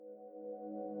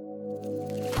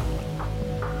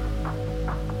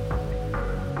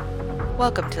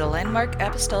Welcome to the Landmark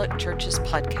Apostolic Church's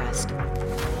podcast.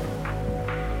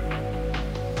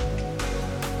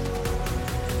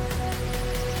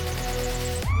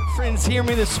 Friends, hear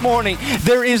me this morning.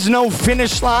 There is no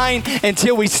finish line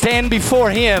until we stand before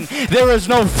Him. There is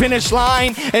no finish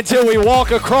line until we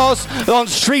walk across on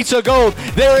streets of gold.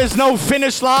 There is no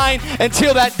finish line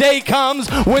until that day comes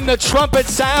when the trumpet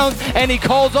sounds and He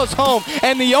calls us home.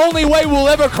 And the only way we'll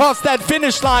ever cross that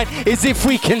finish line is if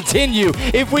we continue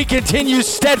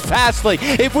steadfastly,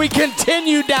 if we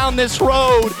continue down this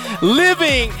road,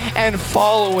 living and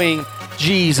following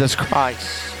Jesus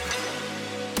Christ.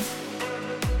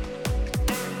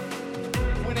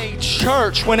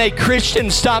 When a Christian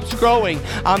stops growing,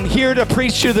 I'm here to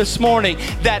preach to you this morning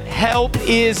that help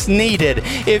is needed.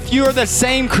 If you're the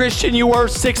same Christian you were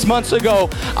 6 months ago,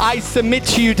 I submit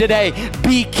to you today,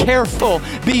 be careful.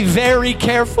 Be very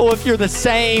careful if you're the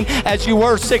same as you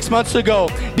were 6 months ago,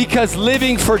 because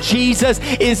living for Jesus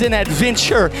is an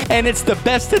adventure, and it's the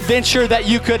best adventure that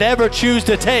you could ever choose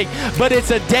to take. But it's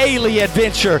a daily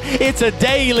adventure. It's a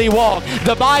daily walk.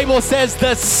 The Bible says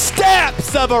the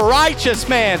steps of a righteous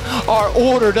man are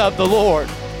ordered of the Lord.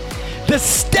 The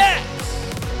steps.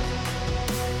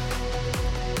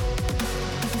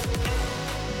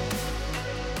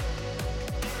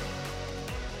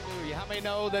 How many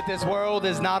know that this world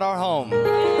is not our home?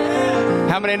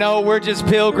 How many know we're just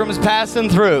pilgrims passing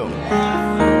through?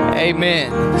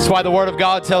 Amen. That's why the Word of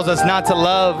God tells us not to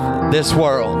love this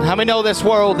world. How many know this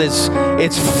world it's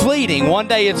fleeting? One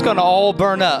day it's going to all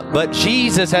burn up. But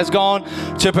Jesus has gone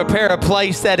to prepare a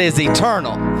place that is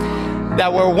eternal.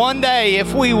 That where one day,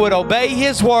 if we would obey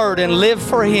His word and live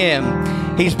for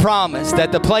Him, He's promised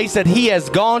that the place that He has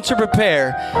gone to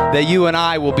prepare, that you and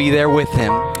I will be there with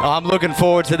Him. Oh, I'm looking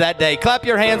forward to that day. Clap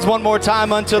your hands one more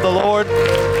time unto the Lord.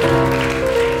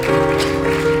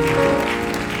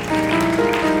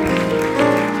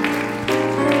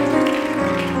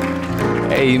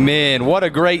 Amen. What a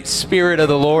great Spirit of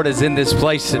the Lord is in this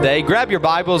place today. Grab your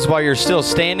Bibles while you're still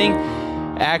standing.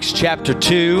 Acts chapter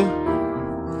 2.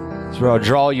 That's where I'll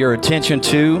draw your attention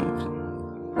to.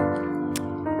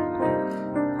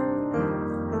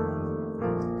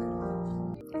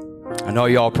 I know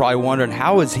y'all probably wondering,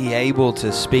 how is he able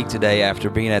to speak today after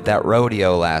being at that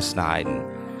rodeo last night? And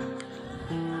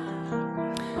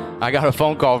I got a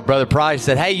phone call from Brother Price,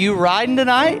 said, "Hey, you riding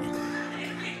tonight?"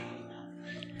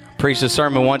 Preached a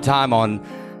sermon one time on,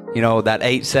 that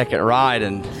 8-second ride,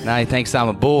 and now he thinks I'm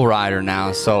a bull rider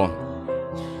now. So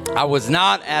I was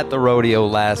not at the rodeo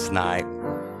last night,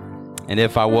 and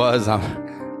if I was, I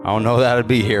don't know that I'd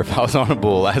be here if I was on a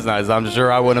bull last night. So I'm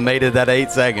sure I would have made it that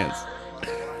 8 seconds.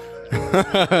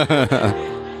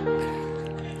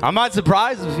 I might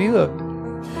surprise a few of you.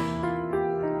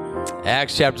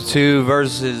 Acts chapter 2,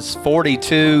 verses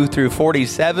 42 through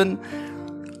 47.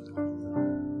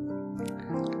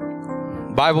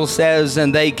 Bible says,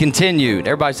 and they continued.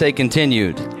 Everybody say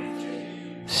continued.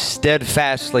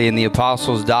 Steadfastly in the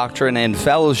apostles' doctrine and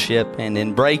fellowship, and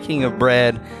in breaking of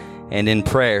bread, and in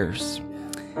prayers.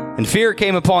 And fear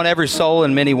came upon every soul,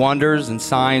 and many wonders and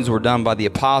signs were done by the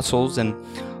apostles, and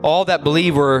all that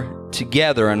believed were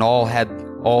together, and all had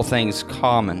all things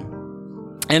common,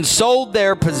 and sold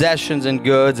their possessions and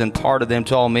goods, and parted them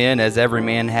to all men as every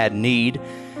man had need.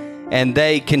 And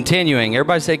they continuing,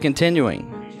 everybody say continuing,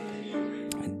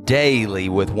 daily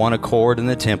with one accord in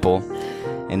the temple,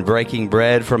 and breaking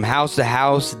bread from house to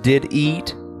house, did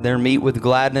eat their meat with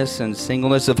gladness and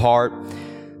singleness of heart,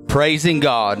 praising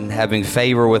God and having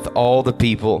favor with all the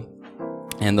people.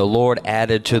 And the Lord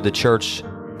added to the church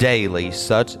daily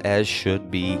such as should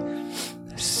be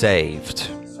saved.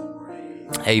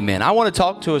 Amen. I want to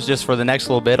talk to us just for the next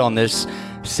little bit on this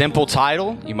simple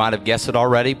title. You might have guessed it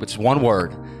already, but it's one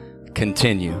word: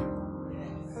 continue.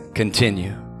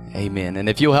 Continue. Amen. And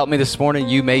if you'll help me this morning,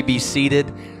 you may be seated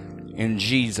in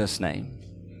Jesus' name.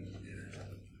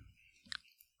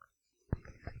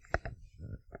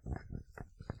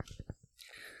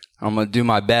 I'm going to do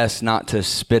my best not to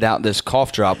spit out this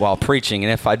cough drop while preaching.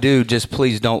 And if I do, just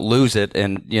please don't lose it.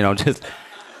 And, just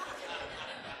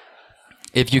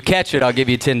if you catch it, I'll give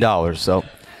you $10. So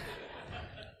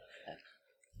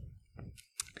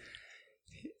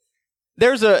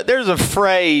there's a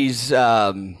phrase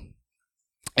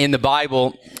in the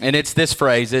Bible, and it's this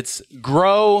phrase. It's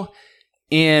grow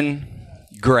in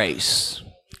grace.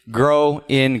 Grow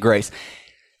in grace.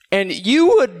 And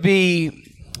you would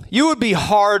be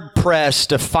hard pressed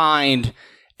to find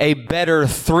a better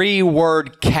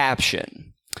 3-word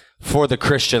caption for the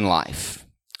Christian life.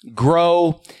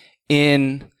 Grow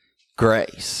in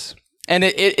grace. And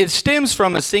it stems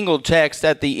from a single text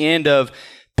at the end of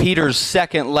Peter's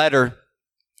second letter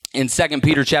in 2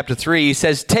 Peter chapter 3. He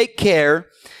says, take care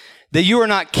that you are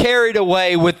not carried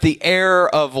away with the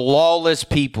error of lawless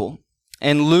people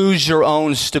and lose your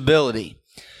own stability,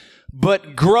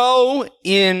 but grow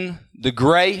in the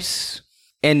grace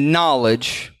and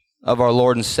knowledge of our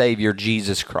Lord and Savior,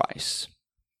 Jesus Christ.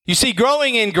 You see,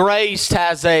 growing in grace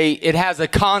has a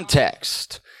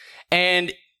context,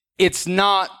 and it's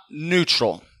not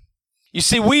neutral. You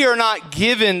see, we are not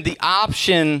given the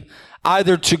option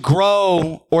either to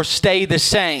grow or stay the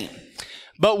same,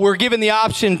 but we're given the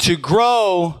option to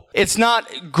grow. It's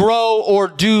not grow or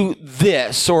do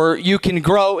this, or you can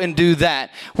grow and do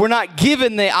that. We're not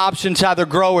given the option to either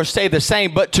grow or stay the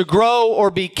same, but to grow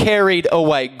or be carried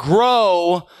away.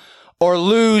 Grow or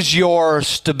lose your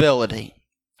stability.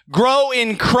 Grow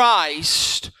in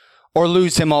Christ or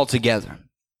lose him altogether.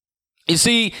 You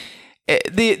see,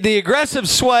 the aggressive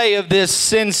sway of this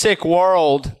sin-sick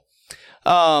world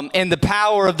and the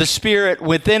power of the Spirit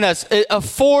within us, it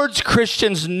affords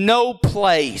Christians no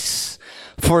place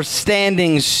for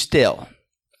standing still.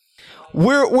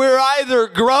 We're either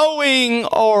growing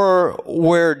or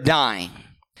we're dying.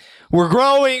 We're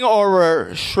growing or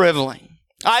we're shriveling.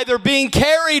 Either being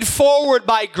carried forward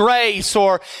by grace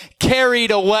or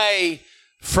carried away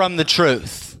from the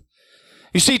truth.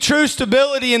 You see, true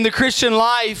stability in the Christian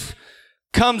life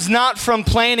comes not from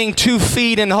planting 2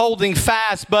 feet and holding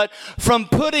fast, but from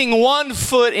putting one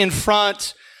foot in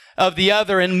front of the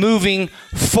other and moving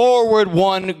forward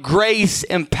one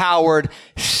grace-empowered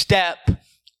step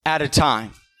at a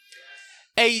time.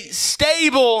 A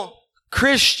stable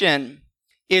Christian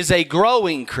is a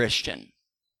growing Christian.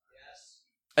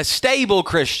 A stable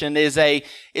Christian is a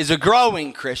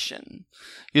growing Christian.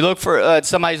 You look for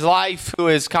somebody's life who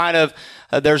is kind of,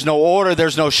 there's no order,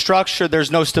 there's no structure,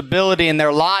 there's no stability in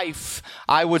their life.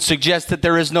 I would suggest that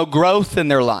there is no growth in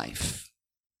their life.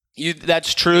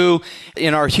 That's true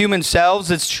in our human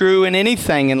selves. It's true in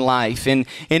anything in life, in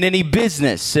any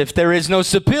business. If there is no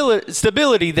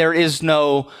stability, there is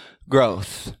no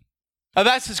growth. I've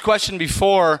asked this question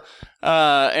before,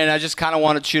 and I just kind of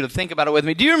wanted you to think about it with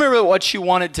me. Do you remember what you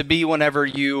wanted to be whenever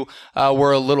you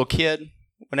were a little kid?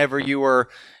 Whenever you were,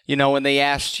 when they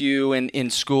asked you in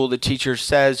school, the teacher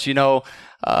says,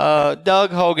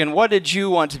 Doug Hogan, what did you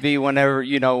want to be whenever,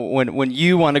 when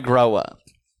you want to grow up?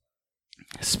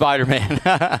 Spider-Man.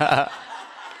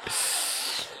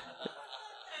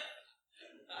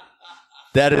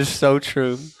 That is so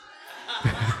true.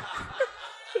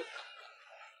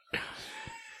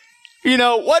 And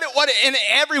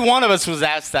every one of us was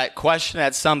asked that question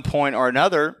at some point or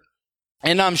another.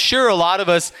 And I'm sure a lot of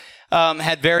us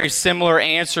had very similar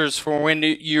answers for when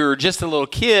you're just a little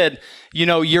kid.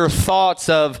 Your thoughts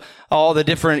of all the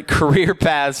different career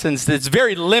paths, since it's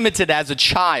very limited as a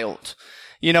child.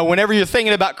 Whenever you're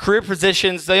thinking about career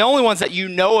positions, the only ones that you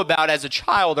know about as a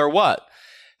child are what?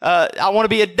 I want to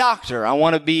be a doctor. I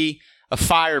want to be a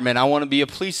fireman. I want to be a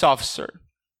police officer.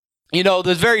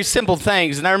 There's very simple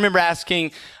things. And I remember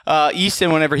asking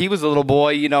Easton whenever he was a little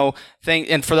boy,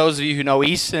 and for those of you who know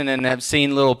Easton and have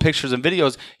seen little pictures and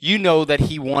videos, you know that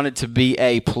he wanted to be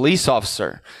a police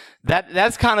officer.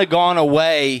 That's kind of gone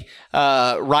away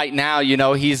right now.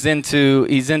 He's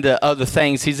into other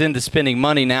things. He's into spending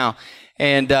money now.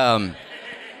 And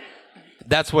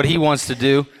that's what he wants to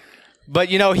do. But,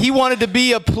 he wanted to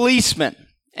be a policeman.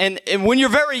 And when you're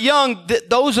very young,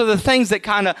 those are the things that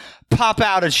kind of pop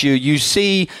out at you. You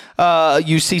see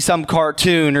some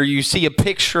cartoon, or you see a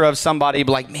picture of somebody,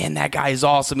 like, man, that guy is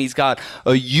awesome. He's got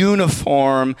a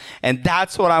uniform, and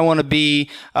that's what I want to be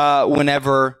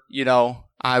whenever,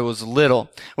 I was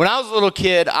little. When I was a little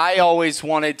kid, I always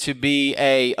wanted to be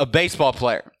a baseball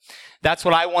player. That's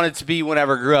what I wanted to be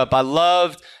whenever I grew up. I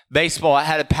loved baseball. I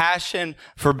had a passion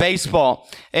for baseball.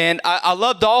 And I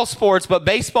loved all sports, but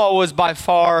baseball was by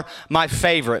far my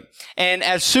favorite. And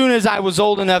as soon as I was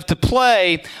old enough to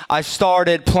play, I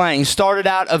started playing. Started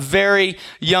out a very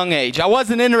young age. I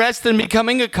wasn't interested in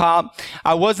becoming a cop.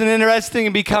 I wasn't interested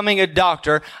in becoming a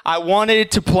doctor. I wanted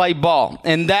to play ball.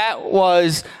 And that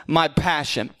was my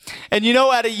passion. And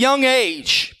at a young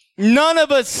age, none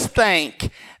of us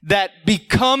think that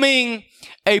becoming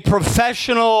a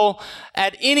professional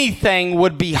at anything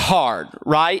would be hard,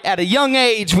 right? At a young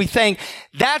age, we think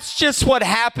that's just what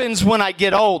happens when I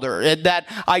get older, that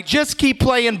I just keep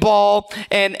playing ball,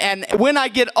 and when I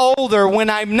get older,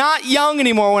 when I'm not young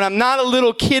anymore, when I'm not a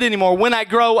little kid anymore, when I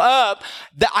grow up,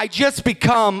 that I just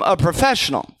become a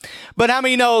professional. But how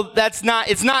many know it's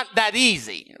not that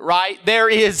easy, right?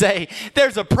 There's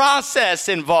a process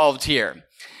involved here.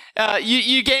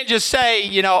 You can't just say,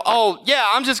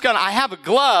 I have a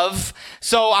glove,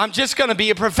 so I'm just going to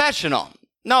be a professional.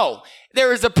 No,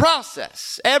 there is a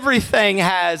process. Everything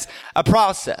has a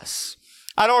process.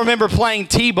 I don't remember playing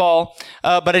t-ball,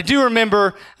 but I do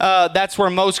remember that's where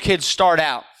most kids start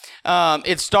out.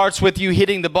 It starts with you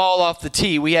hitting the ball off the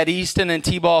tee. We had Easton and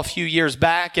t-ball a few years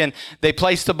back, and they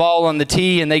place the ball on the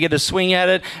tee, and they get to swing at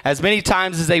it as many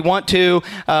times as they want to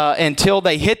until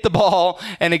they hit the ball,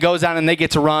 and it goes out, and they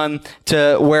get to run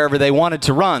to wherever they wanted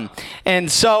to run.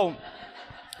 And so,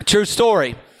 true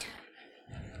story.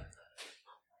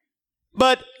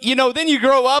 But, then you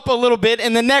grow up a little bit,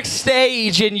 and the next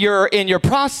stage in your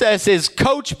process is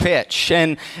coach pitch.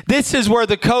 And this is where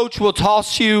the coach will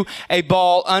toss you a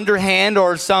ball underhand,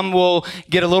 or some will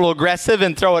get a little aggressive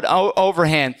and throw it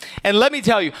overhand. And let me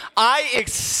tell you, I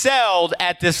excelled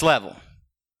at this level.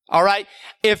 All right?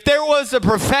 If there was a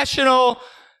professional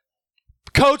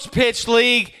coach pitch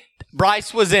league,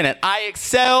 Bryce was in it. I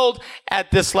excelled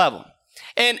at this level.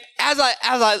 And as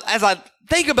I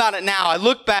think about it now, I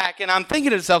look back and I'm thinking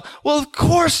to myself, well, of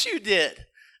course you did.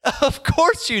 Of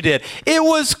course you did. It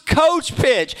was coach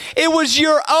pitch. It was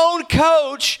your own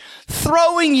coach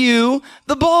throwing you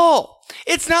the ball.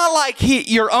 It's not like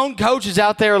your own coach is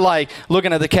out there like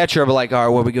looking at the catcher, but like, all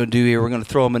right, what are we going to do here? We're going to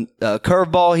throw him a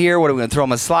curveball here. What are we going to throw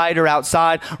him a slider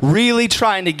outside? Really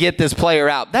trying to get this player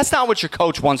out. That's not what your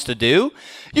coach wants to do.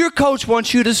 Your coach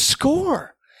wants you to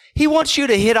score. He wants you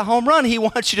to hit a home run. He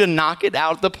wants you to knock it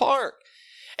out of the park.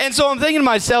 And so I'm thinking to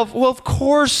myself, well, of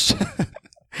course,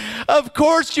 of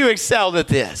course you excelled at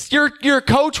this. Your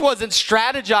coach wasn't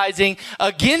strategizing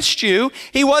against you.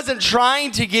 He wasn't trying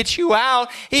to get you out.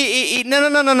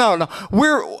 No.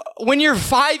 When you're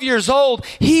 5 years old,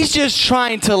 he's just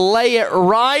trying to lay it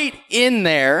right in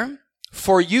there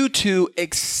for you to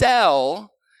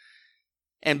excel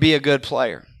and be a good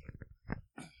player.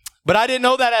 But I didn't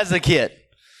know that as a kid.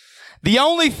 The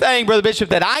only thing, Brother Bishop,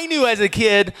 that I knew as a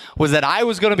kid was that I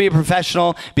was going to be a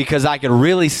professional because I could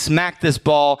really smack this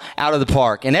ball out of the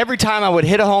park. And every time I would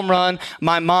hit a home run,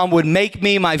 my mom would make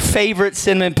me my favorite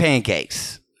cinnamon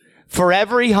pancakes for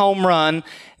every home run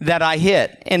that I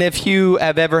hit. And if you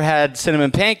have ever had cinnamon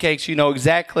pancakes, you know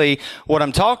exactly what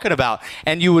I'm talking about.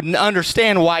 And you would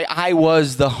understand why I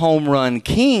was the home run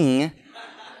king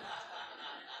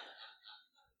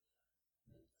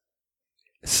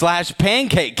 /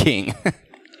 pancake king.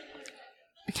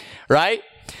 Right?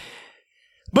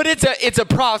 But it's a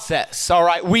process, all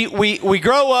right? We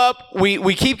grow up,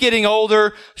 we keep getting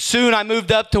older. Soon I moved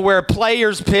up to where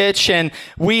players pitch, and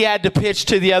we had to pitch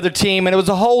to the other team, and it was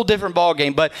a whole different ball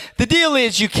game. But the deal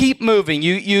is you keep moving.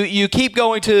 You keep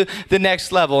going to the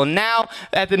next level. And now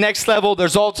at the next level,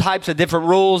 there's all types of different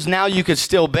rules. Now you could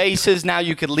steal bases. Now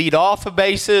you could lead off of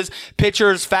bases.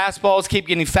 Pitchers, fastballs keep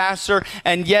getting faster.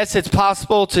 And yes, it's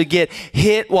possible to get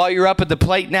hit while you're up at the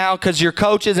plate now because your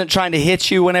coach isn't trying to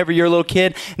hit you whenever you're a little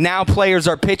kid. Now players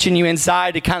are pitching you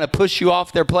inside to kind of push you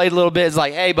off their plate a little bit. It's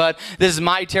like, hey, bud, this is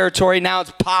my territory. Now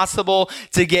it's possible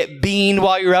to get beaned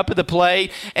while you're up at the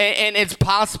plate. And it's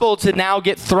possible to now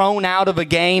get thrown out of a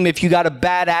game if you got a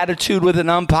bad attitude with an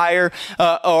umpire,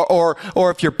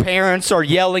 or if your parents are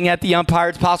yelling at the umpire.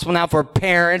 It's possible now for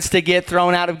parents to get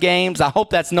thrown out of games. I hope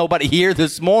that's nobody here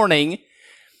this morning.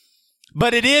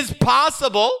 But it is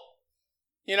possible.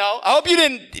 I hope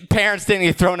parents didn't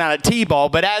get thrown out of t-ball,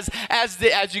 but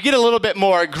as you get a little bit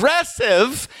more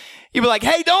aggressive, you be like,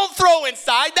 hey, don't throw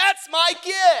inside. That's my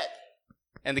kid.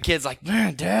 And the kid's like,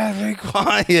 man, Dad, be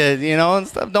quiet, and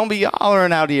stuff. Don't be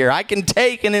hollering out here. I can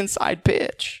take an inside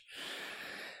pitch.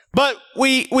 But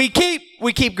we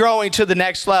keep growing to the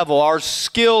next level. Our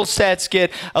skill sets get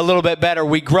a little bit better.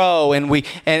 We grow,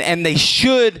 and they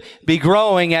should be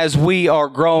growing as we are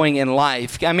growing in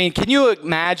life. I mean, can you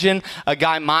imagine a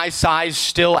guy my size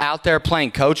still out there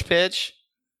playing coach pitch?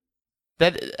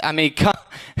 It'd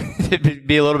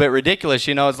be a little bit ridiculous.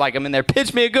 It's like I'm in there,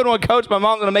 pitch me a good one, coach. My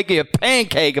mom's going to make you a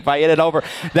pancake if I hit it over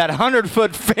that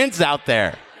 100-foot fence out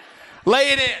there.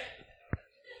 Lay it in.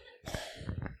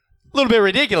 A little bit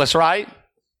ridiculous, right?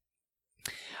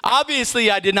 Obviously,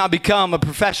 I did not become a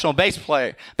professional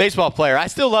baseball player. I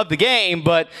still love the game,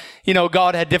 but,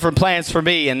 God had different plans for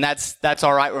me, and that's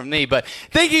all right with me. But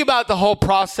thinking about the whole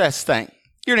process thing,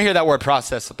 you're going to hear that word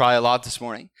process probably a lot this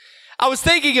morning. I was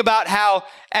thinking about how,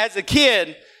 as a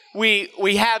kid,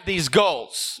 we have these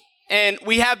goals. And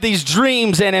we have these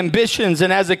dreams and ambitions.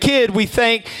 And as a kid, we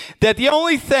think that the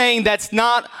only thing that's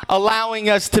not allowing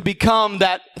us to become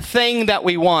that thing that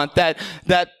we want, that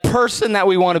person that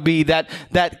we want to be, that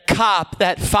cop,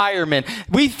 that fireman.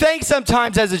 We think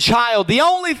sometimes as a child, the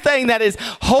only thing that is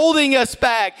holding us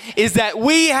back is that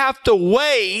we have to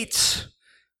wait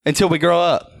until we grow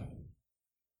up.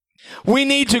 We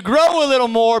need to grow a little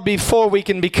more before we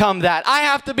can become that. I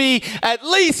have to be at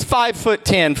least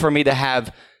 5'10" for me to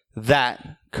have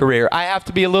that career. I have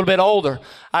to be a little bit older.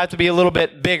 I have to be a little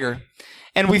bit bigger.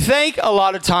 And we think a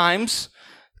lot of times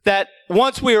that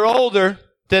once we are older,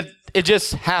 that it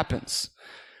just happens.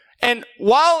 And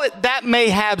while that may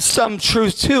have some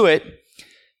truth to it,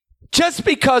 just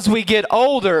because we get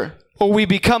older or we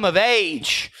become of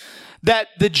age, that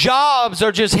the jobs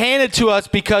are just handed to us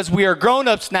because we are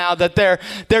grown-ups now, that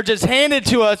they're just handed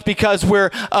to us because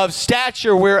we're of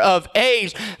stature, we're of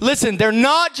age. Listen, they're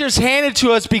not just handed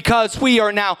to us because we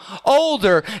are now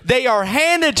older. They are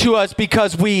handed to us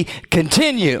because we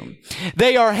continue.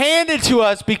 They are handed to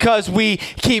us because we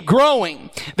keep growing.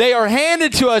 They are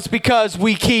handed to us because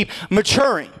we keep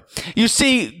maturing. You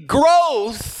see,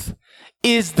 growth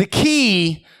is the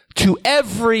key to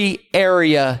every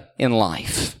area in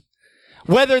life.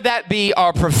 Whether that be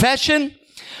our profession,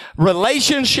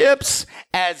 relationships,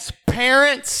 as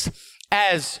parents,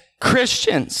 as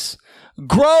Christians,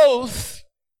 growth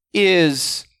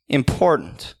is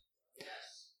important.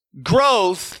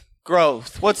 Growth.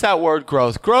 What's that word,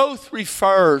 growth? Growth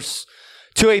refers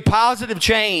to a positive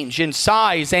change in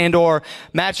size and or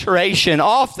maturation,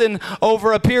 often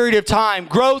over a period of time.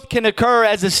 Growth can occur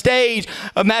as a stage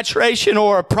of maturation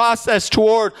or a process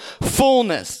toward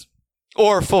fullness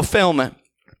or fulfillment.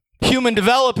 Human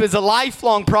development is a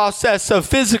lifelong process of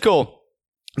physical,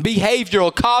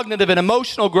 behavioral, cognitive, and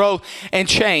emotional growth and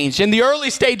change. In the early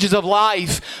stages of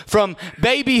life, from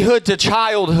babyhood to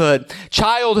childhood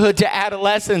to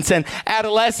adolescence, and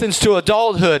adolescence to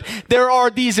adulthood, there are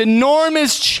these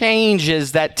enormous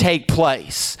changes that take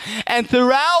place. And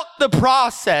throughout the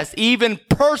process, even the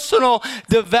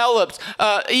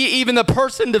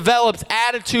person develops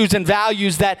attitudes and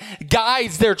values that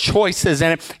guides their choices,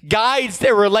 and it guides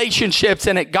their relationships,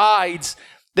 and it guides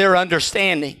their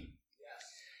understanding.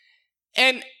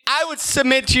 And I would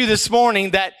submit to you this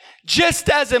morning that just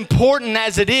as important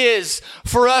as it is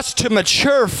for us to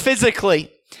mature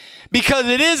physically, because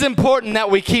it is important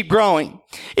that we keep growing.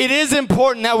 It is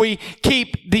important that we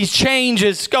keep these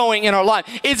changes going in our life.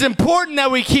 It's important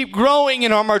that we keep growing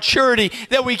in our maturity,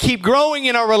 that we keep growing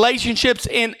in our relationships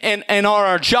and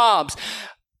our jobs.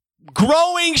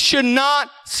 Growing should not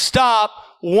stop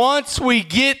once we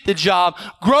get the job.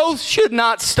 Growth should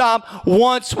not stop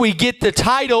once we get the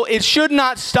title. It should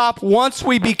not stop once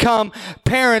we become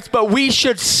parents, but we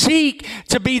should seek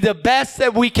to be the best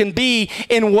that we can be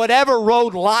in whatever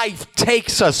road life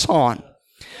takes us on.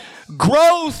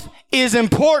 Growth is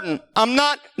important. I'm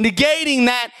not negating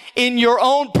that in your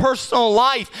own personal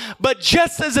life, but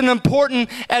just as important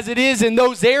as it is in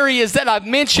those areas that I've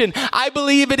mentioned, I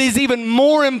believe it is even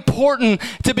more important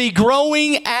to be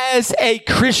growing as a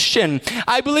Christian.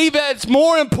 I believe that it's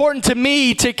more important to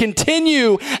me to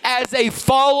continue as a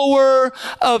follower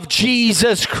of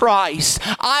Jesus Christ.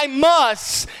 I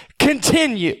must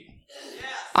continue.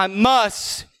 I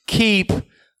must keep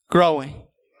growing.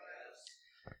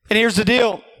 And here's the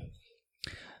deal.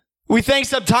 We think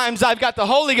sometimes I've got the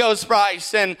Holy Ghost,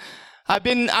 Bryce, and I've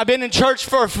been in church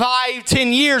for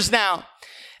 5-10 years now,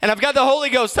 and I've got the Holy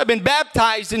Ghost. I've been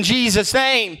baptized in Jesus'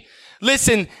 name.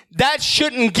 Listen, that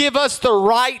shouldn't give us the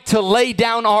right to lay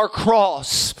down our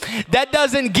cross. That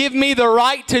doesn't give me the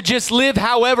right to just live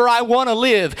however I want to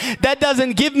live. That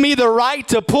doesn't give me the right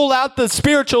to pull out the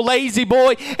spiritual lazy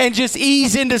boy and just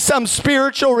ease into some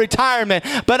spiritual retirement.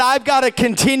 But I've got to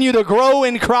continue to grow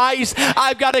in Christ.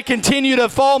 I've got to continue to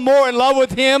fall more in love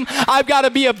with Him. I've got to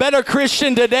be a better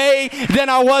Christian today than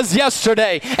I was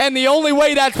yesterday. And the only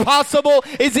way that's possible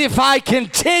is if I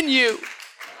continue.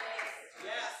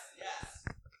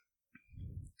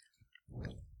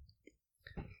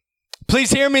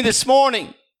 Please hear me this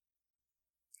morning.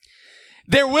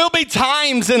 There will be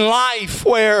times in life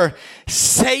where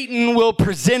Satan will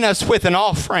present us with an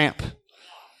off-ramp.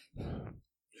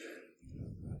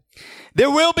 There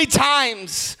will be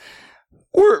times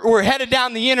we're headed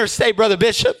down the interstate, Brother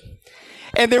Bishop,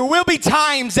 and there will be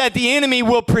times that the enemy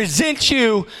will present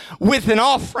you with an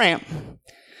off-ramp.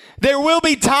 There will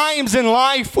be times in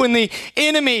life when the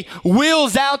enemy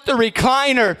wheels out the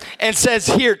recliner and says,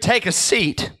 "Here, take a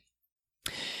seat.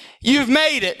 You've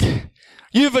made it.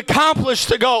 You've accomplished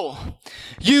the goal.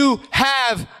 You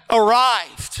have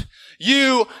arrived.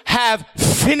 You have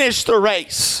finished the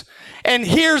race. And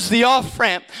here's the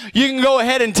off-ramp. You can go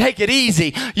ahead and take it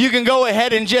easy. You can go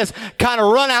ahead and just kind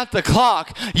of run out the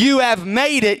clock. You have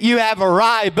made it. You have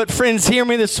arrived. But friends, hear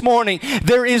me this morning.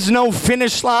 There is no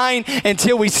finish line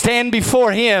until we stand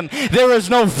before Him. There is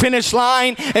no finish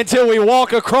line until we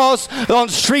walk across on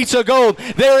streets of gold.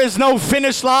 There is no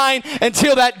finish line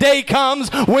until that day comes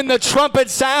when the trumpet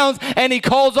sounds and He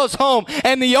calls us home.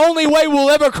 And the only way we'll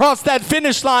ever cross that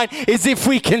finish line is if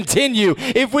we continue.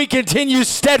 If we continue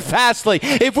steadfastly.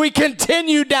 If we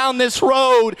continue down this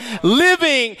road,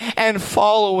 living and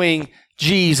following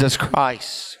Jesus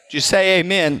Christ. Would you say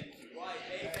amen?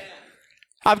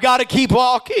 I've got to keep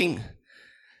walking.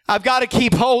 I've got to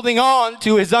keep holding on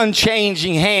to His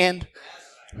unchanging hand.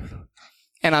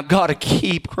 And I've got to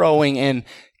keep growing and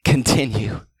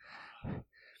continue.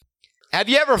 Have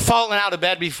you ever fallen out of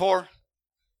bed before?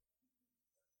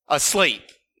 Asleep.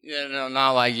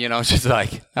 Not like, just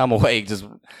like, I'm awake.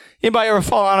 Anybody ever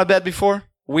fall out of bed before?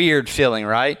 Weird feeling,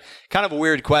 right? Kind of a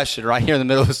weird question right here in the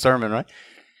middle of the sermon, right?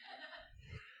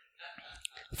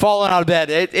 Falling out of bed,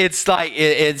 it's like,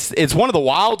 it's one of the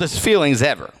wildest feelings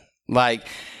ever. Like,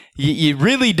 you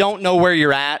really don't know where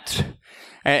you're at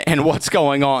and what's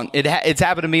going on. It's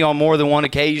happened to me on more than one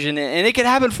occasion, and it can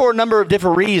happen for a number of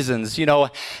different reasons.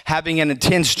 Having an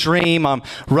intense dream, I'm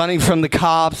running from the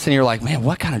cops, and you're like, man,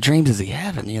 what kind of dreams is he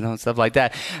having? And stuff like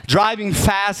that. Driving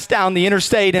fast down the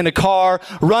interstate in a car,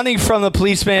 running from the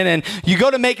policeman, and you go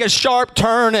to make a sharp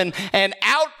turn, and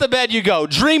out the bed you go.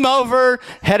 Dream over,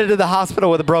 headed to the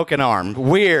hospital with a broken arm.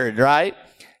 Weird, right?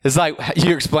 It's like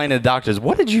you explain to the doctors,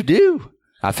 what did you do?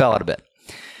 I fell out of bed.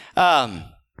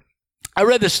 I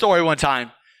read this story one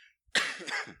time,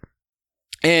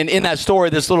 and in that story,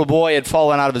 this little boy had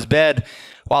fallen out of his bed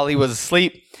while he was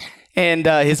asleep, and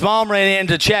his mom ran in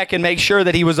to check and make sure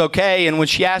that he was okay, and when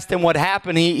she asked him what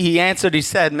happened, he answered, he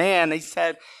said,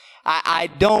 I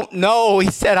don't know. He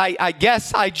said, I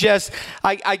guess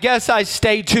I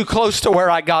stayed too close to where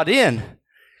I got in.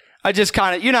 I just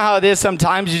kind of, how it is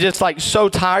sometimes, you're just like so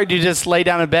tired, you just lay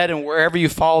down in bed and wherever you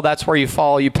fall, that's where you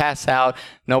fall. You pass out.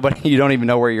 You don't even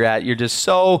know where you're at. You're just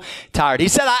so tired. He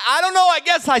said, I don't know. I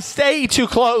guess I stayed too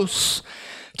close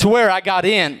to where I got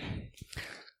in.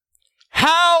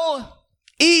 How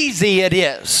easy it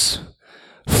is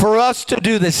for us to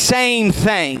do the same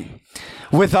thing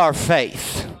with our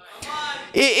faith.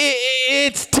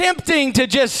 It's tempting to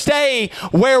just stay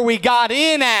where we got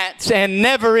in at and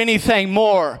never anything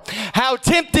more. How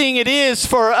tempting it is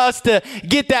for us to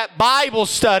get that Bible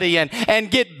study and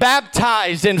get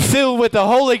baptized and filled with the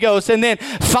Holy Ghost and then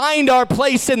find our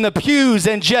place in the pews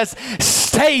and just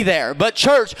stay there. But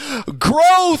church,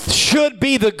 growth should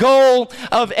be the goal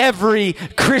of every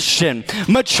Christian.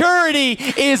 Maturity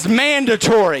is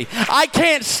mandatory. I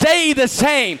can't stay the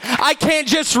same. I can't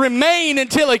just remain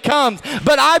until it comes.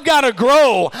 But I've got to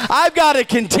grow. I've got to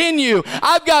continue.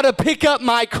 I've got to pick up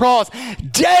my cross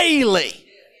daily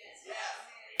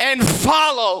and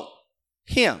follow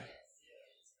Him.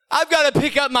 I've got to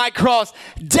pick up my cross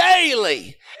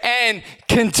daily and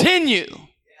continue.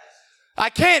 I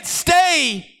can't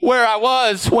stay where I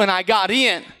was when I got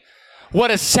in. What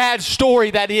a sad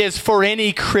story that is for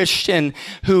any Christian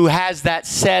who has that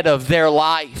said of their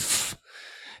life.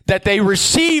 That they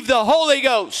received the Holy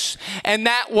Ghost and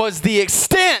that was the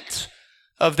extent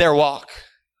of their walk.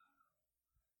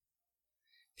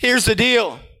 Here's the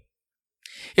deal.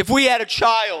 If we had a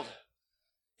child,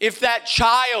 if that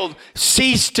child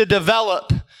ceased to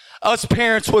develop, us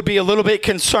parents would be a little bit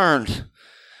concerned.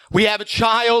 We have a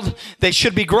child, they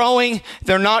should be growing,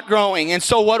 they're not growing. And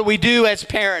so what do we do as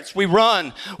parents? We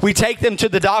run. We take them to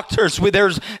the doctors.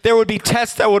 There would be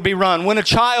tests that would be run. When a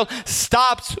child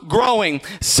stops growing,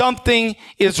 something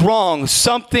is wrong.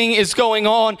 Something is going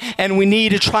on and we need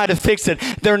to try to fix it.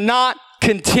 They're not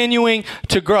continuing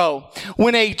to grow.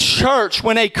 When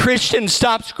a Christian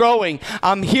stops growing,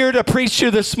 I'm here to preach to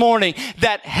you this morning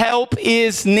that help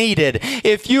is needed.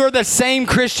 If you're the same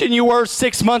Christian you were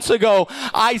 6 months ago,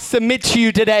 I submit to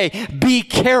you today, be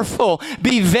careful.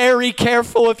 Be very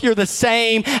careful if you're the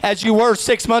same as you were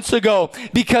 6 months ago,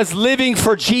 because living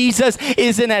for Jesus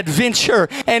is an adventure,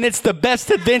 and it's the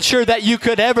best adventure that you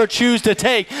could ever choose to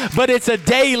take, but it's a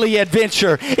daily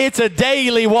adventure. It's a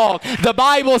daily walk. The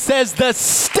Bible says the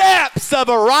steps of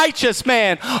a righteous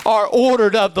man are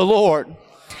ordered of the Lord.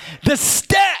 The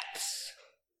steps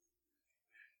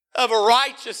of a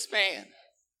righteous man.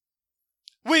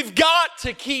 We've got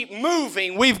to keep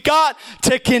moving. We've got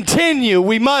to continue.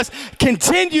 We must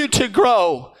continue to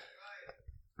grow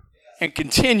and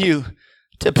continue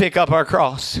to pick up our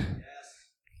cross.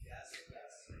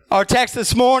 Our text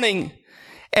this morning,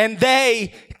 and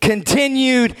they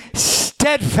continued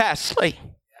steadfastly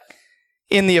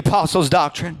in the apostles'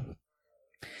 doctrine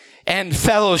and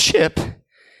fellowship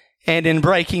and in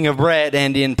breaking of bread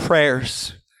and in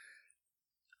prayers.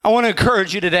 I want to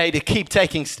encourage you today to keep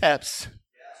taking steps.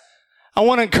 I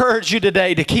want to encourage you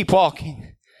today to keep walking.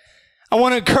 I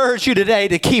want to encourage you today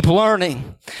to keep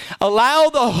learning. Allow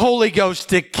the Holy Ghost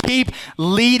to keep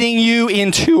leading you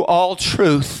into all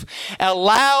truth.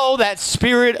 Allow that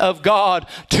Spirit of God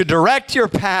to direct your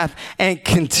path and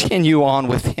continue on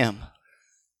with Him.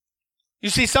 You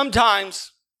see,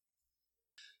 sometimes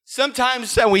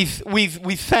we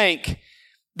think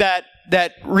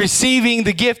that receiving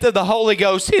the gift of the Holy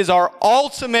Ghost is our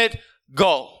ultimate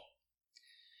goal.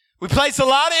 We place a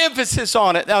lot of emphasis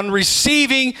on it, on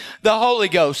receiving the Holy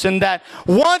Ghost, and that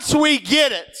once we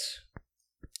get it,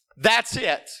 that's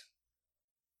it.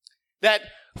 That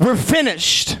we're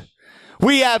finished.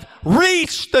 We have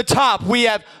reached the top. We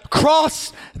have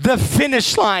crossed the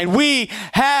finish line. We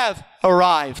have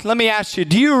arrived. Let me ask you,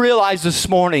 do you realize this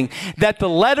morning that the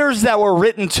letters that were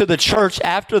written to the church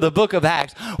after the book of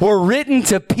Acts were written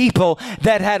to people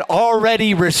that had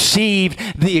already received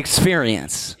the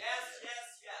experience?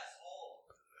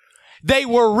 They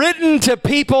were written to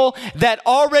people that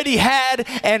already had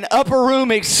an upper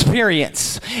room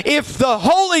experience. If the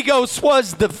Holy Ghost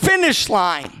was the finish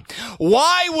line,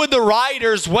 why would the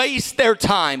writers waste their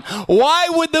time? Why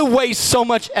would they waste so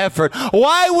much effort?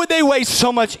 Why would they waste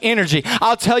so much energy?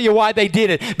 I'll tell you why they did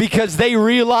it. Because they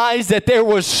realized that there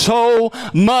was so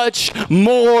much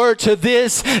more to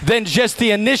this than just the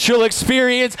initial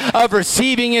experience of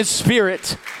receiving His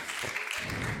Spirit.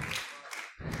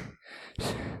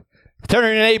 Turn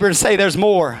to your neighbor and say, there's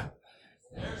more.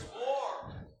 There's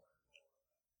more.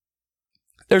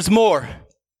 There's more.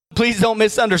 Please don't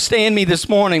misunderstand me this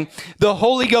morning. The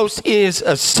Holy Ghost is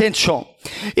essential.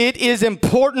 It is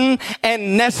important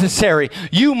and necessary.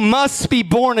 You must be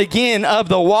born again of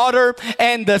the water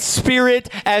and the Spirit,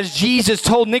 as Jesus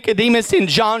told Nicodemus in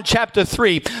John chapter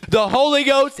 3. The Holy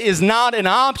Ghost is not an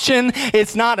option.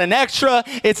 It's not an extra.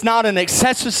 It's not an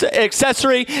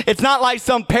accessory. It's not like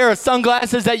some pair of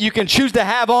sunglasses that you can choose to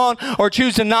have on or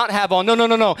choose to not have on. No.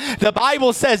 The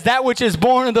Bible says that which is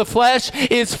born of the flesh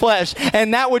is flesh,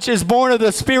 and that which is born of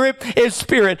the Spirit is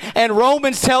spirit. And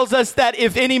Romans tells us that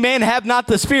if any man have not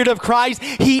the Spirit of Christ,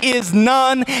 he is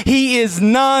none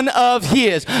of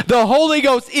His. The Holy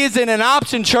Ghost isn't an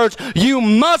option, church. You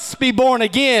must be born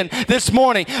again this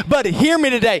morning. But hear me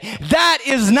today. That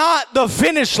is not the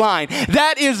finish line.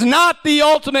 That is not the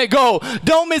ultimate goal.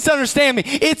 Don't misunderstand me.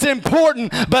 It's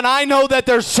important, but I know that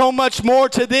there's so much more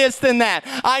to this than that.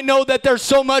 I know that there's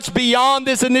so much beyond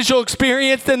this initial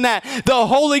experience than that. The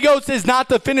Holy Ghost is not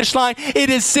the finish line. It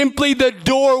is simply the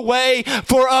doorway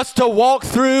for us to walk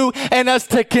through and us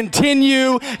to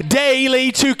continue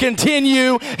daily, to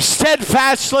continue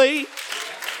steadfastly.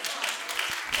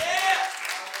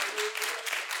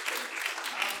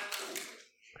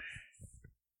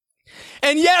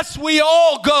 And yes, we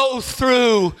all go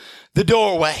through the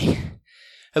doorway.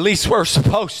 At least we're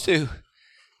supposed to.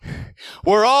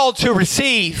 We're all to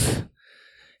receive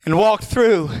and walk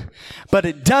through, but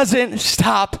it doesn't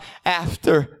stop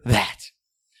after that.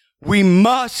 We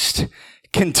must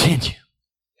continue.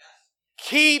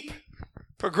 Keep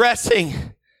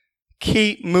progressing.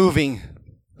 Keep moving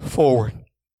forward.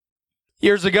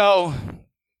 Years ago,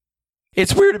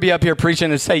 it's weird to be up here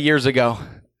preaching and say years ago.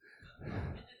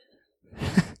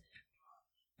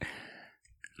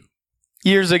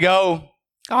 Years ago,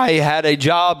 I had a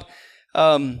job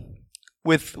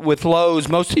with Lowe's.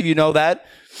 Most of you know that.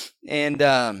 And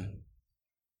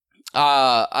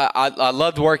I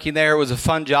loved working there. It was a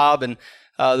fun job, and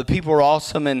the people were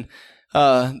awesome. And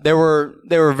there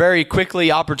were very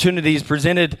quickly opportunities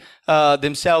presented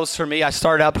themselves for me. I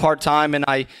started out part-time, and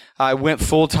I went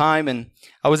full-time, and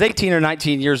I was 18 or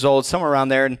 19 years old, somewhere around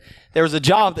there, and there was a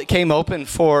job that came open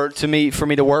for me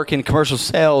to work in commercial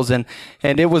sales, and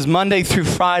it was Monday through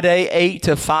Friday, 8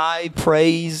 to 5,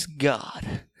 praise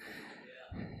God.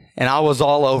 And I was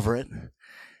all over it.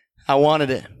 I wanted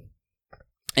it.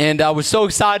 And I was so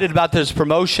excited about this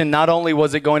promotion. Not only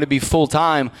was it going to be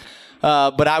full-time,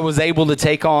 but I was able to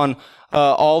take on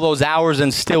all those hours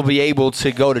and still be able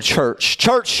to go to church.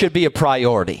 Church should be a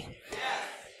priority.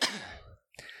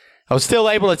 I was still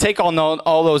able to take on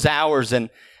all those hours, and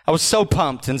I was so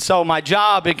pumped. And so my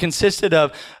job, it consisted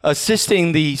of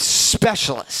assisting the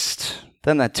specialist.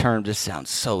 Doesn't that term just sound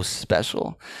so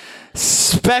special?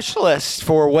 Specialists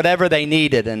for whatever they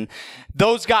needed. And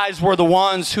those guys were the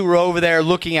ones who were over there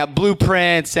looking at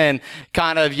blueprints and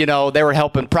kind of, they were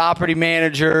helping property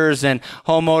managers and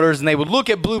homeowners, and they would look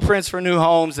at blueprints for new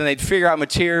homes, and they'd figure out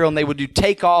material, and they would do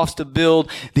takeoffs to build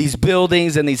these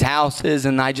buildings and these houses.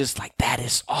 And I just that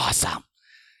is awesome.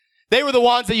 They were the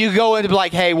ones that you go in and be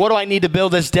like, hey, what do I need to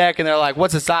build this deck? And they're like,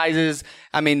 what's the sizes?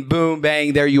 I mean, boom,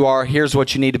 bang, there you are. Here's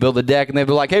what you need to build a deck. And they'd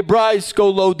be like, hey, Bryce, go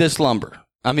load this lumber.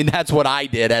 I mean, that's what I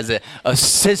did as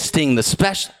assisting the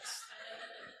specialist.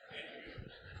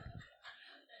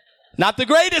 Not the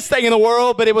greatest thing in the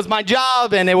world, but it was my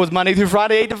job, and it was Monday through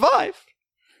Friday, 8 to 5.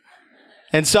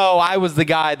 And so I was the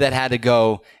guy that had to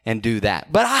go and do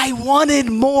that. But I wanted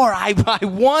more. I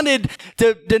wanted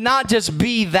to not just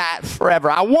be that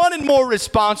forever. I wanted more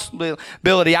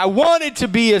responsibility. I wanted to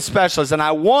be a specialist, and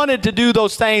I wanted to do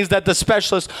those things that the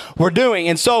specialists were doing.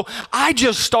 And so I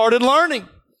just started learning.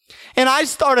 And I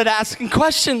started asking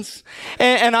questions,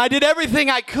 and I did everything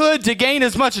I could to gain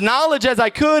as much knowledge as I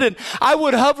could. And I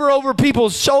would hover over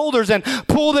people's shoulders and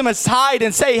pull them aside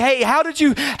and say, hey, how did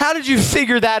you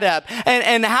figure that up?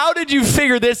 And how did you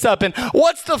figure this up? And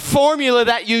what's the formula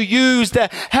that you use to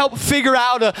help figure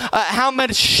out how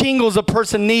much shingles a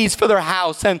person needs for their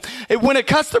house? And when a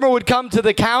customer would come to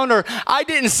the counter, I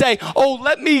didn't say, oh,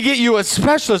 let me get you a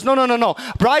specialist. No.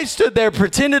 Bryce stood there,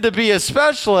 pretended to be a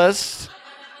specialist,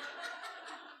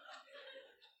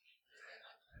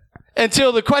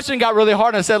 until the question got really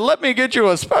hard, and I said, let me get you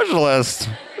a specialist.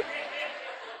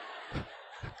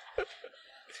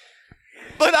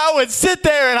 But I would sit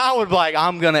there and I would be like,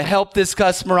 I'm going to help this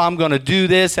customer. I'm going to do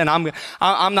this, and I'm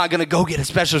not going to go get a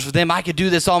specialist for them. I could do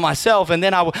this all myself. And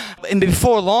then and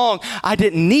before long, I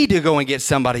didn't need to go and get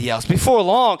somebody else. Before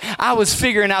long, I was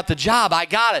figuring out the job. I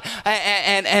got it.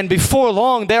 And before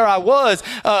long, there I was,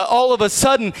 all of a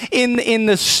sudden in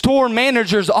the store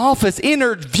manager's office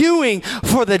interviewing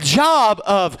for the job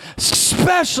of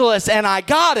specialist, and I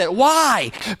got it.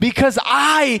 Why? Because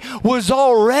I was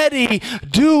already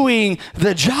doing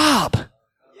the job.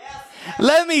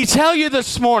 Let me tell you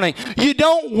this morning, you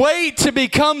don't wait to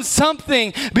become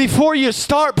something before you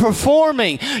start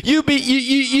performing. You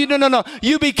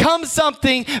become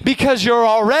something because you're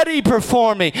already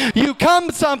performing. You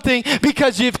become something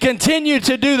because you've continued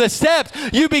to do the steps.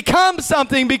 You become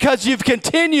something because you've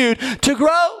continued to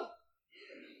grow.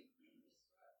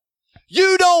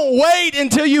 You don't wait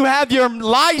until you have your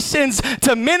license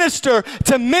to minister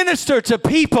to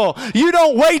people. You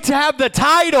don't wait to have the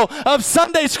title of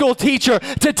Sunday school teacher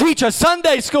to teach a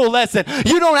Sunday school lesson.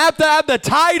 You don't have to have the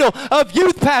title of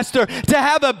youth pastor to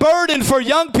have a burden for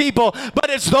young people, but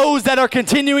it's those that are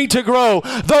continuing to grow,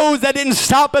 those that didn't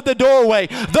stop at the doorway,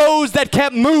 those that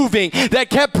kept moving, that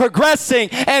kept progressing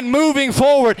and moving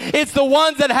forward. It's the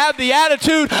ones that have the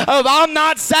attitude of, I'm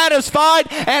not satisfied,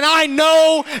 and I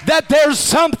know that there's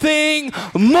something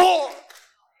more.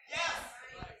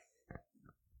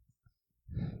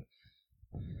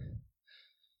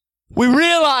 We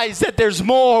realize that there's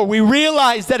more. We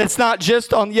realize that it's not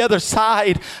just on the other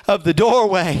side of the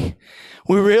doorway.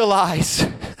 We realize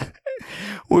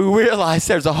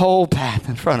there's a whole path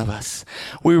in front of us.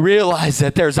 We realize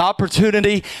that there's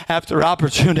opportunity after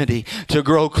opportunity to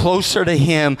grow closer to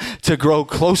Him, to grow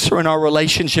closer in our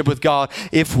relationship with God,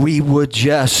 if we would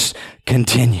just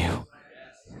continue.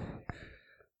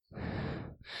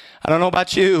 I don't know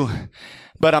about you,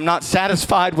 but I'm not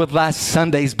satisfied with last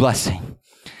Sunday's blessing.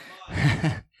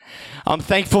 I'm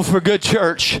thankful for good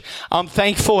church. I'm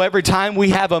thankful every time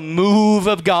we have a move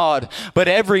of God. But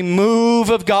every move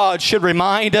of God should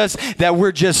remind us that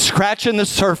we're just scratching the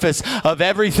surface of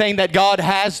everything that God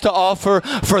has to offer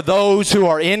for those who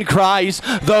are in Christ,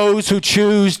 those who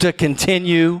choose to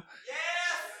continue.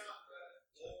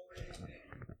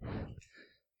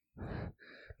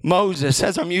 Moses,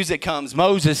 as our music comes,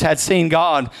 Moses had seen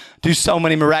God do so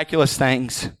many miraculous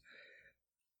things.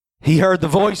 He heard the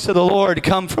voice of the Lord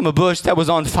come from a bush that was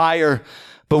on fire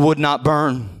but would not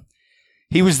burn.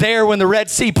 He was there when the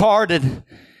Red Sea parted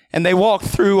and they walked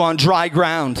through on dry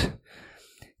ground.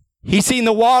 He seen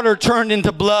the water turned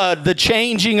into blood, the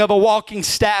changing of a walking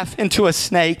staff into a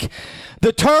snake,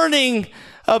 the turning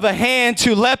of a hand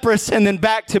to leprous and then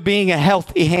back to being a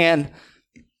healthy hand.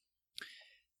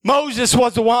 Moses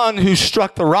was the one who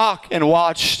struck the rock and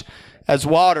watched as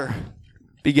water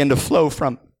began to flow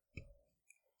from it.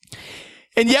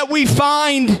 And yet we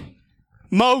find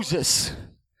Moses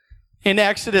in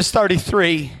Exodus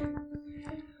 33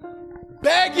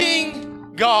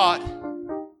 begging God,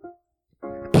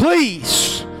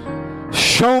 please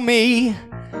show me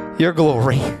your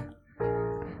glory.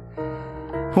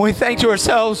 And we think to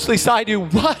ourselves, at least I do,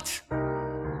 what?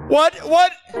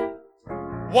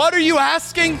 What are you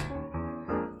asking?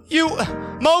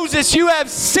 Moses, you have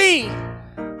seen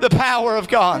the power of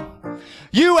God.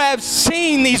 You have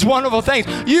seen these wonderful things.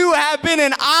 You have been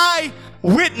an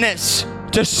eyewitness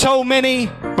to so many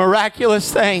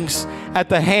miraculous things at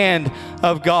the hand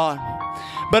of God.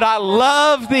 But I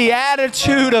love the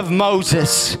attitude of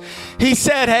Moses. He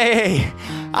said, hey,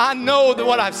 I know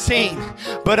what I've seen,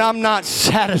 but I'm not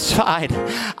satisfied.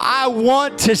 I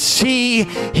want to see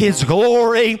His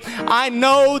glory. I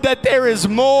know that there is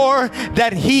more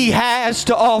that He has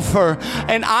to offer.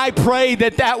 And I pray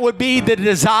that that would be the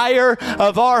desire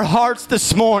of our hearts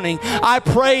this morning. I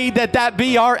pray that that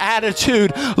be our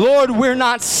attitude. Lord, we're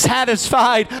not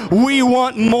satisfied. We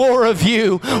want more of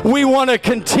You. We want to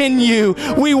continue.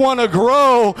 We want to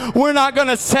grow. We're not going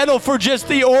to settle for just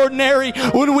the ordinary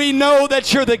when we know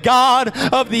that You're the God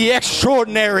of the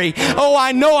extraordinary. Oh,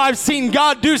 I know I've seen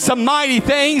God do some mighty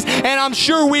things, and I'm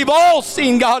sure we've all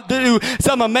seen God do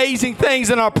some amazing things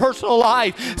in our personal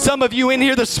life. Some of you in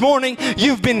here this morning,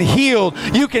 you've been healed.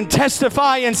 You can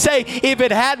testify and say, if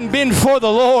it hadn't been for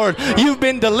the Lord, you've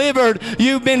been delivered,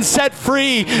 you've been set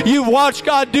free, you've watched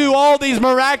God do all these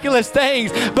miraculous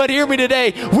things. But hear me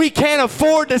today, we can't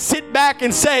afford to sit back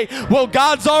and say, well,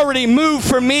 God's already moved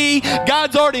for me,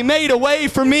 God's already made a way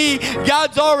for me,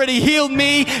 God's already healed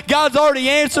me, God's already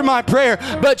answered my prayer.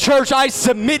 But church, I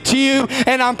submit to you,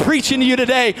 and I'm preaching to you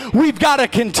today, we've got to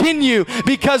continue,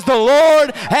 because the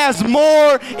Lord has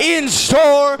more in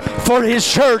store for His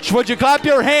church. Would you clap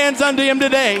your hands unto Him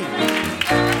today?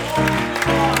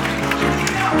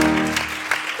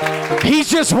 He's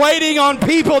just waiting on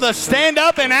people to stand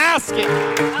up and ask Him.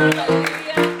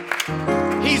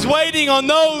 He's waiting on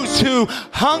those who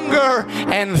hunger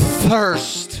and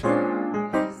thirst.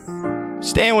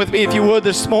 Stand with me if you would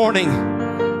this morning.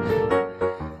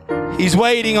 He's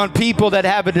waiting on people that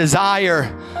have a desire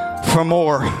for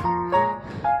more.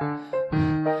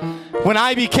 When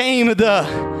I became the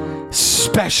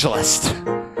specialist,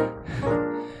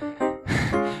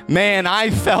 man, I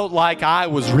felt like I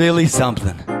was really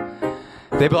something.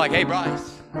 They'd be like, hey,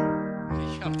 Bryce,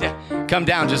 come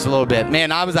down just a little bit.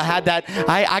 Man,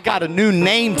 I got a new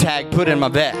name tag put in my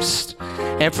vest.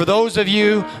 And for those of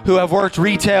you who have worked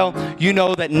retail, you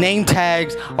know that name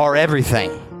tags are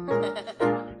everything.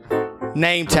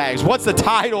 Name tags. What's the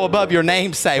title above your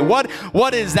name say?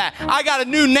 What is that? I got a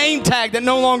new name tag that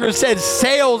no longer said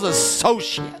sales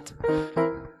associate,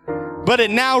 but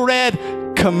it now read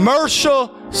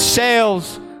commercial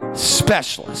sales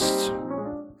specialist.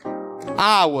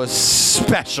 I was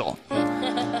special.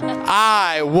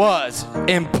 I was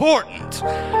important.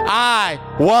 I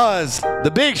was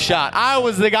the big shot. I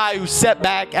was the guy who sat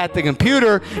back at the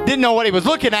computer, didn't know what he was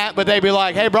looking at, but they'd be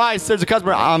like, hey, Bryce, there's a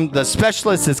customer. The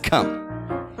specialist has come.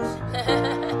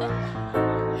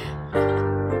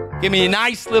 Give me a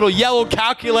nice little yellow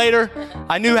calculator.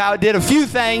 I knew how it did a few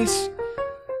things.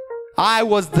 I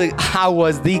was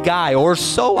the guy, or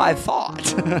so I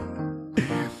thought.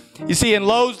 You see, in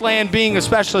Lowe's land, being a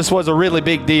specialist was a really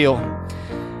big deal.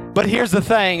 But here's the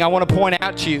thing I want to point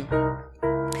out to you.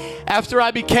 After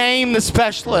I became the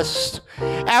specialist,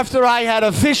 after I had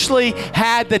officially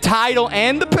had the title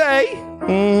and the pay,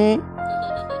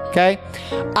 okay,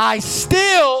 I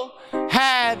still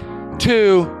had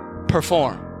to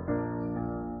perform.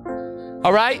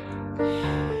 All right?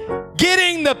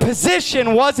 Getting the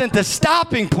position wasn't the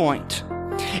stopping point.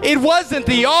 It wasn't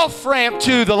the off-ramp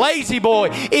to the lazy boy.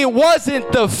 It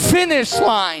wasn't the finish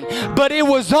line, but it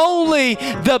was only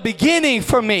the beginning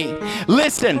for me.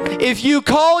 Listen, if you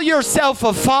call yourself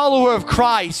a follower of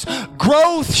Christ,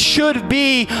 growth should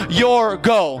be your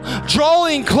goal.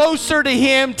 Drawing closer to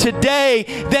Him today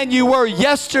than you were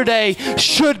yesterday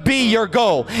should be your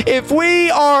goal. If we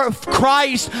are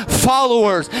Christ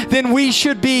followers, then we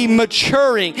should be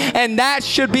maturing, and that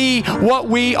should be what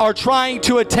we are trying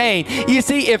to attain. You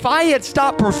see, if I had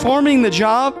stopped performing the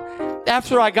job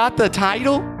after I got the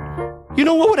title, you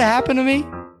know what would have happened to me?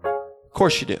 Of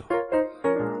course you do.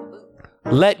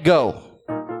 Let go,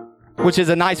 which is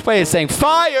a nice way of saying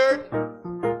fired.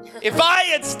 If I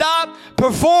had stopped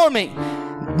performing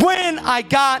when I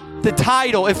got the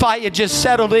title, if I had just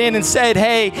settled in and said,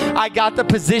 hey, I got the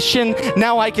position,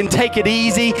 now I can take it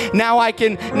easy, now I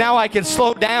can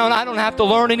slow down, I don't have to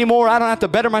learn anymore, I don't have to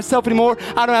better myself anymore,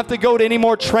 I don't have to go to any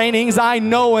more trainings, I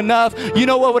know enough. You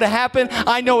know what would have happened?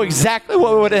 I know exactly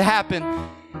what would have happened.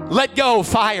 Let go,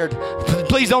 fired.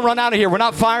 Please don't run out of here. We're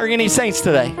not firing any saints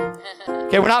today.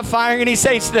 Okay, we're not firing any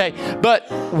saints today. But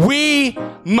we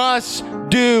must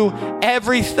do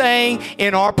everything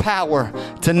in our power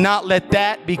to not let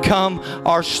that become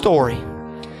our story.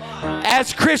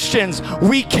 As Christians,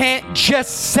 we can't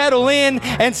just settle in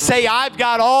and say, I've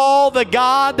got all the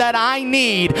God that I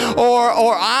need,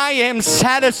 or I am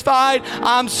satisfied,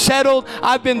 I'm settled,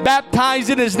 I've been baptized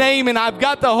in His name, and I've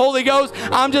got the Holy Ghost.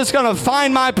 I'm just going to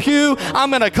find my pew, I'm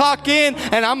going to clock in,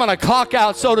 and I'm going to clock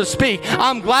out, so to speak.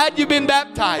 I'm glad you've been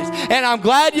baptized, and I'm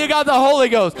glad you got the Holy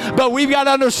Ghost, but we've got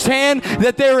to understand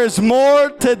that there is more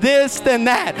to this than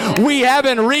that. We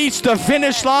haven't reached the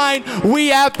finish line. We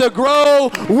have to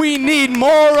grow. We need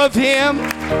more of Him.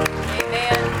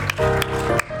 Amen.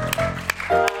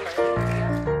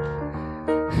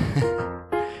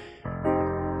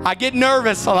 I get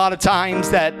nervous a lot of times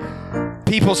that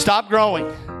people stop growing.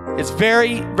 It's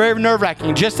very, very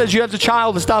nerve-wracking. Just as you have a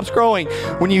child that stops growing,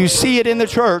 when you see it in the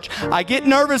church, I get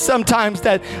nervous sometimes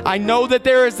that I know that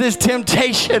there is this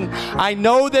temptation. I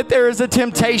know that there is a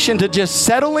temptation to just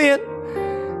settle in.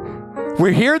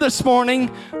 We're here this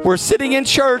morning. We're sitting in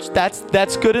church.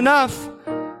 That's good enough.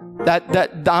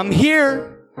 That I'm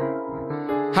here.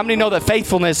 How many know that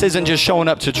faithfulness isn't just showing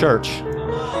up to church?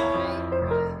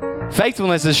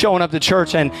 Faithfulness is showing up to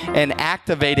church and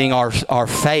activating our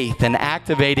faith and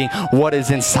activating what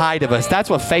is inside of us. That's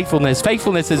what faithfulness.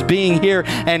 Faithfulness is being here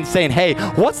and saying, hey,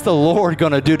 what's the Lord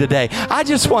going to do today? I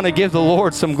just want to give the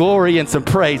Lord some glory and some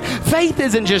praise. Faith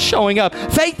isn't just showing up.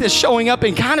 Faith is showing up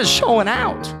and kind of showing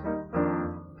out.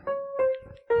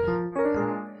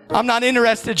 I'm not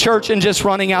interested, church, in just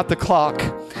running out the clock.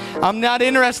 I'm not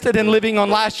interested in living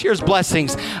on last year's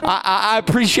blessings. I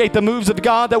appreciate the moves of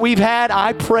God that we've had.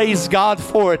 I praise God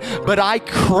for it. But I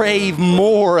crave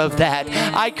more of that.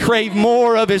 I crave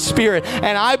more of His Spirit.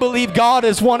 And I believe God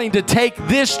is wanting to take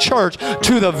this church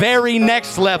to the very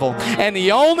next level. And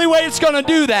the only way it's going to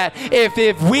do that,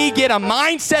 if we get a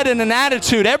mindset and an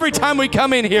attitude every time we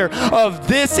come in here of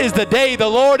this is the day the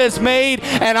Lord has made,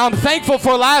 and I'm thankful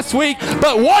for last week,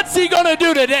 but what's He going to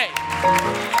do today?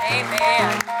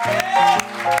 Amen.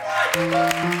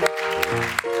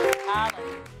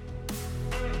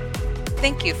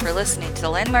 Thank you for listening to the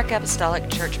Landmark Apostolic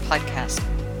Church podcast.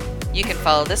 You can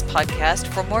follow this podcast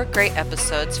for more great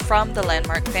episodes from the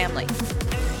Landmark family.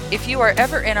 If you are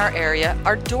ever in our area,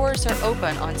 our doors are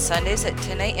open on Sundays at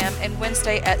 10 a.m. and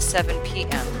Wednesday at 7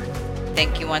 p.m.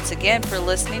 Thank you once again for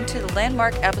listening to the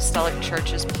Landmark Apostolic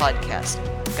Church's podcast.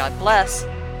 God bless.